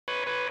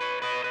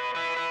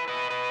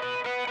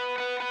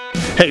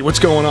Hey, what's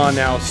going on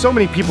now? So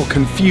many people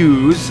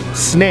confuse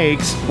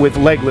snakes with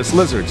legless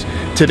lizards.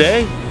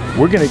 Today,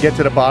 we're gonna get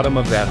to the bottom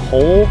of that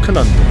whole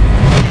conundrum.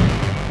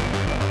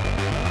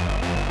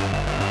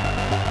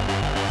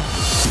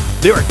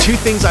 There are two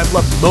things I've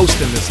loved most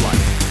in this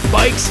life: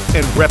 bikes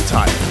and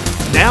reptiles.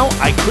 Now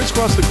I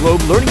crisscross the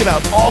globe learning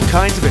about all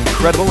kinds of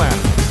incredible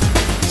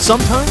animals.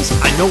 Sometimes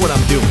I know what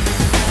I'm doing.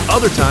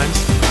 Other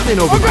times I'm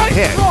in over my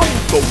head.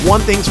 But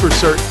one thing's for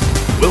certain: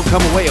 we'll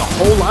come away a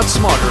whole lot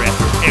smarter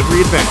after every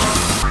adventure.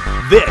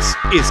 This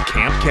is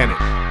Kamp Kenan.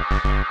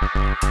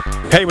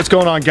 Hey, what's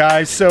going on,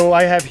 guys? So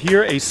I have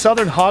here a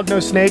southern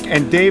hognose snake,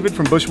 and David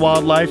from Bush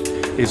Wildlife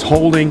is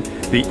holding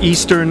the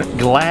eastern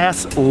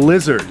glass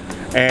lizard.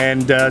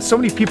 And so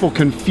many people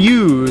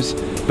confuse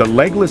the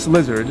legless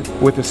lizard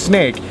with a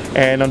snake,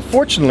 and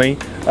unfortunately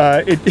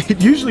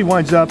it usually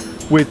winds up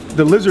with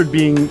the lizard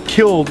being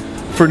killed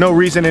for no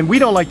reason. And we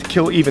don't like to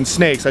kill even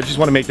snakes, I just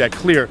want to make that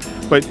clear,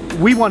 but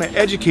we want to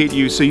educate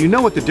you so you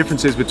know what the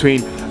difference is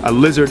between a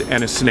lizard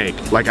and a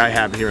snake, like I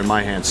have here in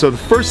my hand. So the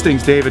first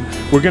things, David,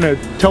 we're going to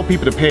tell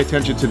people to pay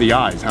attention to the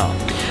eyes, huh?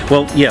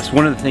 Well, yes,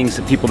 one of the things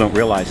that people don't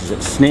realize is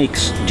that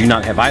snakes do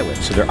not have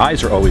eyelids, so their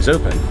eyes are always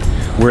open,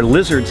 where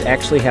lizards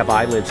actually have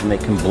eyelids and they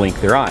can blink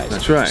their eyes.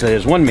 That's right. So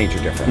there's one major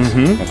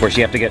difference. Of course,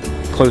 you have to get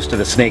close to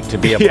the snake to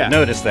be able to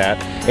notice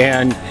that,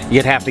 and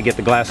you'd have to get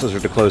the glass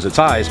lizard to close its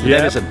eyes, but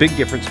that is a big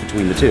difference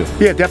between the two.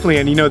 Yeah, definitely.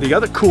 And you know, the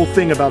other cool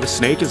thing about a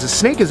snake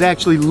is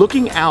actually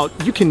looking out,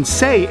 you can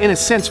say, in a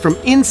sense, from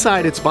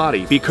inside its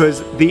body,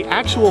 because the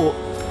actual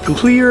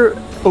clear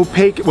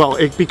opaque, well,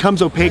 it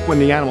becomes opaque when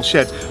the animal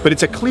sheds, but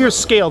it's a clear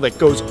scale that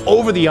goes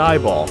over the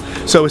eyeball.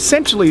 So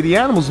essentially the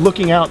animal's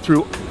looking out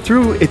through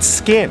its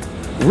skin.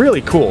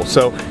 Really cool.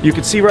 So you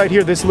can see right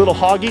here, this little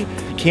hoggy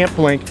can't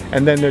blink,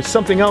 and then there's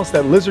something else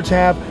that lizards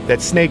have that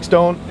snakes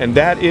don't, and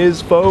that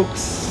is,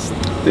 folks,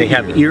 they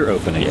have ear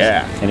openings.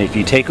 Yeah. And if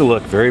you take a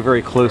look very,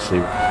 very closely,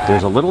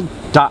 there's a little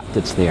dot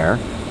that's there.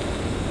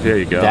 There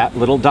you go. That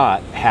little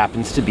dot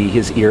happens to be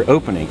his ear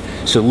opening.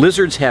 So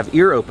lizards have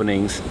ear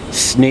openings,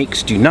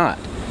 snakes do not.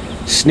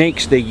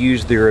 Snakes, they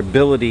use their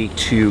ability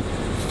to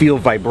feel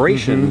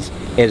vibrations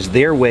as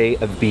their way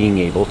of being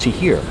able to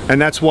hear.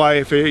 And that's why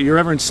if you're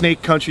ever in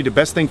snake country, the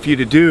best thing for you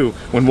to do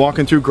when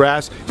walking through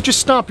grass, just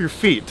stomp your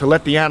feet to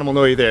let the animal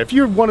know you're there. If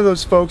you're one of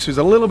those folks who's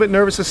a little bit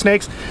nervous of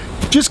snakes,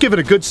 just give it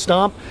a good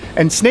stomp.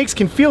 And snakes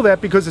can feel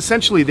that because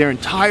essentially their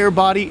entire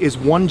body is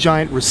one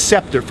giant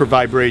receptor for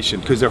vibration,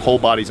 because their whole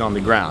body's on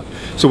the ground.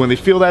 So when they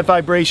feel that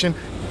vibration,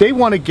 they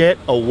want to get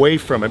away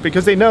from it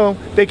because they know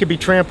they could be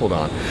trampled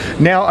on.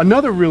 Now,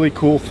 another really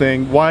cool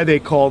thing, why they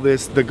call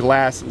this the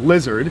glass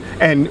lizard,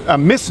 and a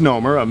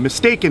misnomer, a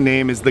mistaken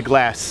name, is the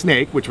glass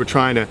snake, which we're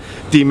trying to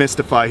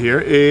demystify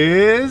here,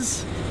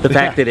 is the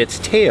fact that its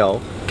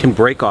tail can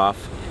break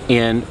off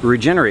and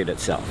regenerate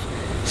itself.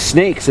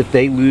 Snakes, if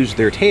they lose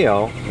their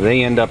tail,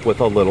 they end up with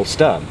a little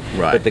stub.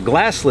 Right. But the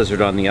glass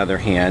lizard, on the other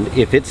hand,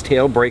 if its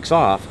tail breaks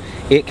off,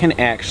 it can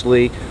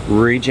actually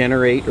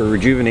regenerate or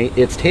rejuvenate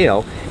its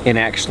tail and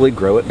actually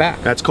grow it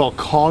back. That's called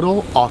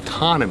caudal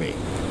autonomy.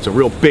 It's a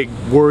real big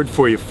word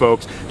for you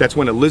folks. That's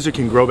when a lizard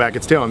can grow back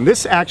its tail. And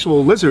this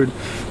actual lizard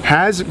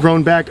has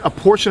grown back a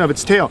portion of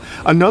its tail.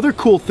 Another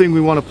cool thing we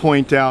want to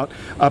point out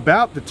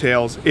about the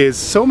tails is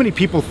so many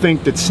people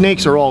think that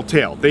snakes are all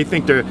tail. They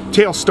think their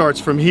tail starts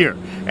from here.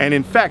 And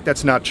in fact,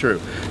 that's not true.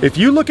 If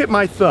you look at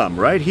my thumb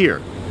right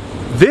here,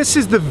 this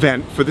is the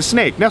vent for the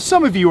snake. Now,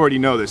 some of you already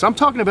know this. I'm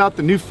talking about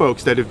the new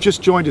folks that have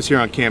just joined us here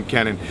on Kamp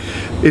Kenan.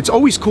 It's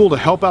always cool to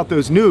help out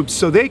those noobs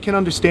so they can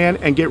understand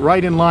and get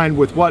right in line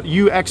with what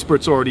you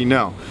experts already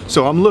know.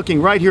 So I'm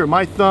looking right here at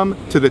my thumb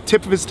to the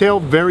tip of his tail,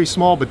 very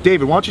small. But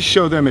David, why don't you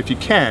show them if you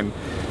can.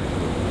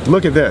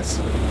 Look at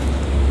this.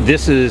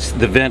 This is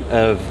the vent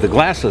of the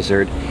glass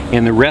lizard,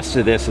 and the rest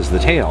of this is the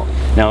tail.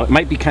 Now, it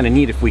might be kind of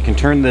neat if we can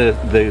turn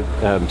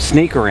the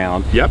snake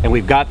around, and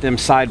we've got them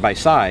side by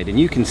side, and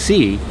you can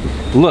see,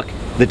 look,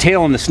 the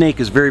tail on the snake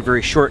is very,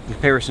 very short in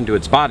comparison to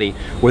its body,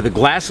 where the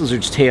glass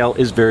lizard's tail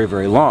is very,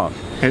 very long.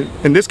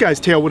 And this guy's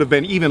tail would have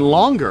been even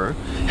longer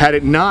had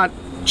it not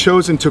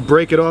chosen to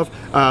break it off.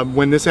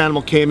 When this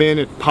animal came in,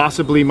 it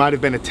possibly might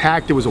have been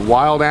attacked. It was a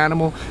wild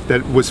animal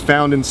that was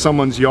found in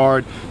someone's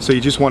yard, so you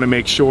just want to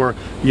make sure,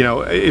 you know,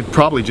 it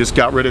probably just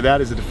got rid of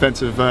that as a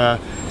defensive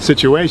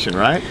situation,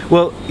 right?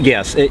 Well,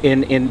 yes,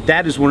 and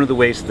that is one of the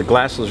ways that the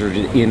glass lizard,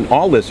 in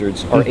all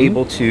lizards, are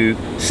able to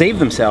save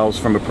themselves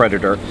from a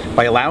predator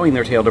by allowing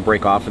their tail to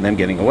break off and then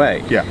getting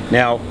away. Yeah.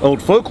 Now,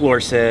 old folklore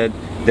said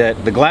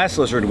that the glass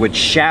lizard would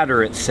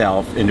shatter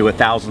itself into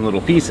 1,000 little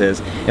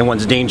pieces, and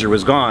once danger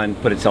was gone,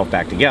 put itself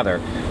back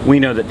together. We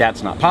know that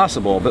that's not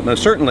possible, but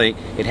most certainly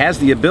it has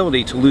the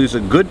ability to lose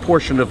a good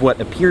portion of what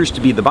appears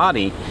to be the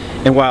body,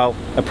 and while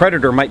a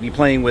predator might be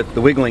playing with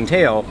the wiggling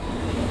tail,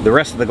 The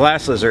rest of the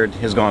glass lizard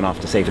has gone off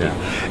to safety.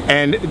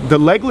 And the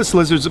legless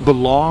lizards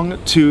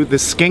belong to the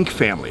skink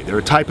family. They're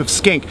a type of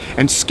skink,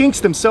 and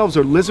skinks themselves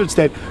are lizards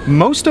that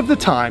most of the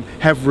time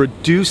have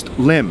reduced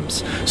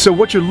limbs. So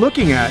what you're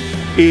looking at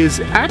is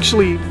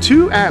actually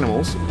two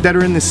animals that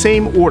are in the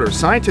same order.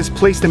 Scientists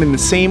place them in the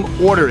same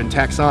order in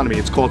taxonomy.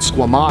 It's called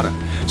squamata.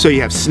 So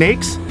you have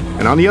snakes,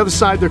 and on the other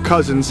side they're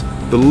cousins,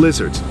 the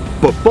lizards.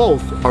 But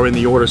both are in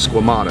the order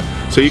squamata.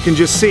 So you can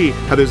just see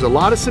how there's a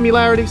lot of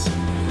similarities.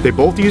 They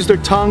both use their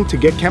tongue to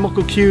get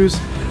chemical cues,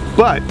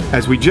 but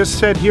as we just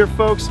said here,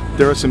 folks,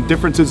 there are some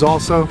differences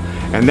also,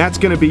 and that's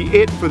going to be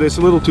it for this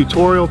little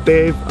tutorial.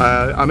 Dave,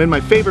 I'm in my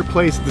favorite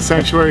place at the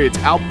sanctuary. It's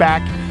out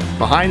back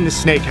behind the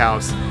snake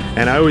house,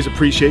 and I always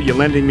appreciate you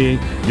lending me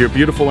your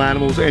beautiful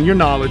animals and your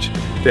knowledge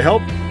to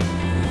help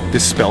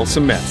dispel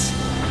some myths.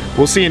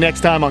 We'll see you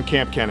next time on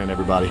Kamp Kenan,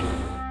 everybody.